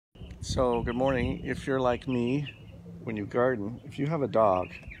So, good morning. If you're like me, when you garden, if you have a dog,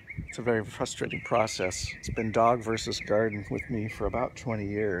 it's a very frustrating process. It's been dog versus garden with me for about 20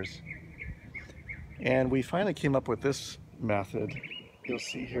 years. And we finally came up with this method. You'll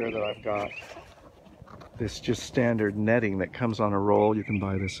see here that I've got this just standard netting that comes on a roll. You can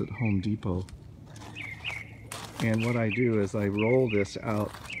buy this at Home Depot. And what I do is I roll this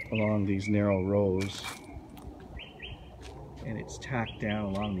out along these narrow rows, and it's tacked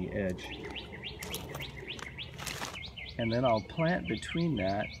down along the edge. And then I'll plant between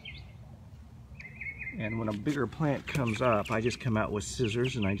that, and when a bigger plant comes up, I just come out with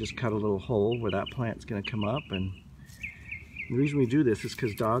scissors and I just cut a little hole where that plant's going to come up. And the reason we do this is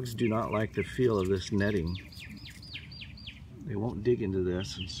because dogs do not like the feel of this netting. They won't dig into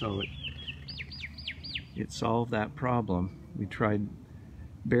this, and so it solved that problem. We tried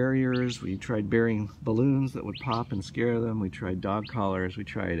barriers, we tried burying balloons that would pop and scare them, we tried dog collars, we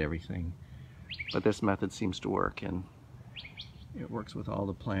tried everything. But this method seems to work, and it works with all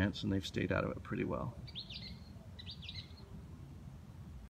the plants, and they've stayed out of it pretty well.